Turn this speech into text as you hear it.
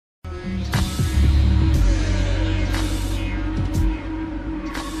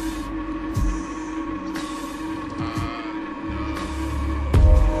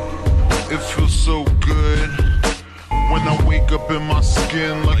It feels so good when I wake up in my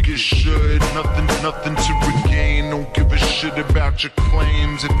skin like it should. Nothing to regain. Don't give a shit about your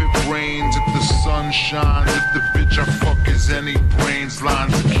claims. If it rains, if the sun shines, if the bitch I fuck is any brains,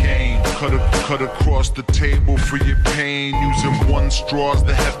 lines of cane. Cut across the table for your pain. Using one straw's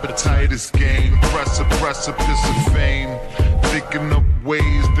the hepatitis game. Precipiss of fame. Thinking up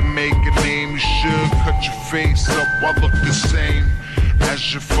ways to make a name. You should cut your face up while look the same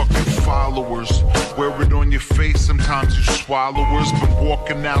as your fucking followers. Wear it on your face, sometimes you swallowers. Been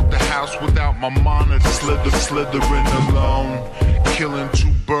walking out the house without my monitor. Slithering alone, killing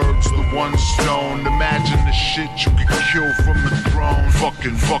two birds with one stone. Imagine the shit you could kill from the throne.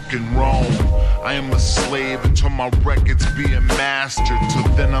 Fucking Rome. I am a slave until my record's being mastered.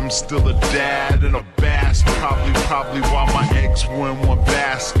 Till then I'm still a dad and a bastard. Probably why my eggs were in one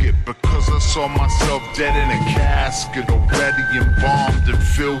basket. Because I saw myself dead in a casket, already embalmed and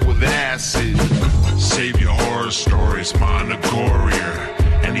filled with acid. Save your horror stories, mine are gorier.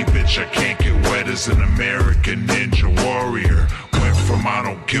 Any bitch I can't get wet is an American ninja warrior. Went from I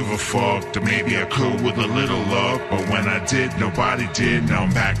don't give a fuck to maybe I could with a little luck. But when I did, nobody did. Now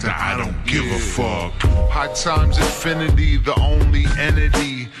I'm back to I don't give a fuck. High times infinity, the only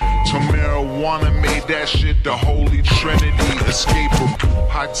entity. Till marijuana made that shit the holy trinity. Escapable.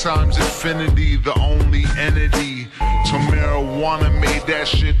 High times infinity, the only entity. Till marijuana made that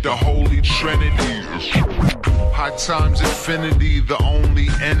shit the holy trinity. High times infinity, the only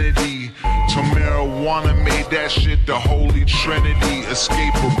entity. Till marijuana made that shit the holy trinity.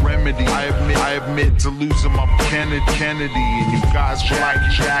 Escape a remedy. I admit to losing my Kennedy. And you guys were like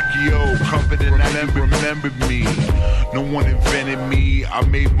Jackie O, covered in that remembered me. No one invented me. I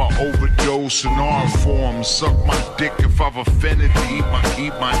made my overdose in art form. Suck my dick if I've offended me.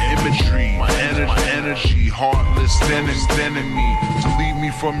 Eat my imagery, my energy, heartless enemy. Delete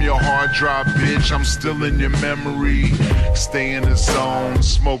me from your hard drive, bitch. I'm still in your memory. Stay in the zone,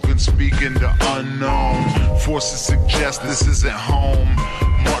 smoking, speaking the unknown. Forces suggest this isn't home.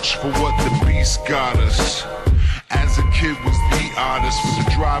 Much for what the beast got us. As a kid was the artist with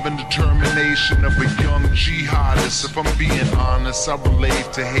the drive and determination of a young jihadist. If I'm being honest, I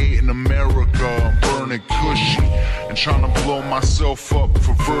relate to hate in America. I'm burning cushy and trying to blow myself up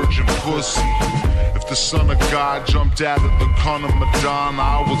for virgin pussy. If the son of God jumped out of the con of Madonna,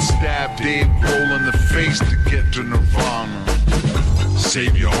 I would stab Dave Grohl in the face to get to Nirvana.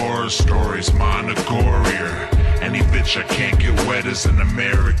 Save your horror stories, mine are gorier. Any bitch I can't get wet is an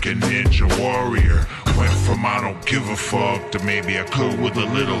American ninja warrior. Went from I don't give a fuck to maybe I could with a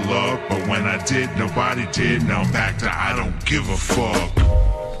little luck. But when I did, nobody did. Now I'm back to I don't give a fuck.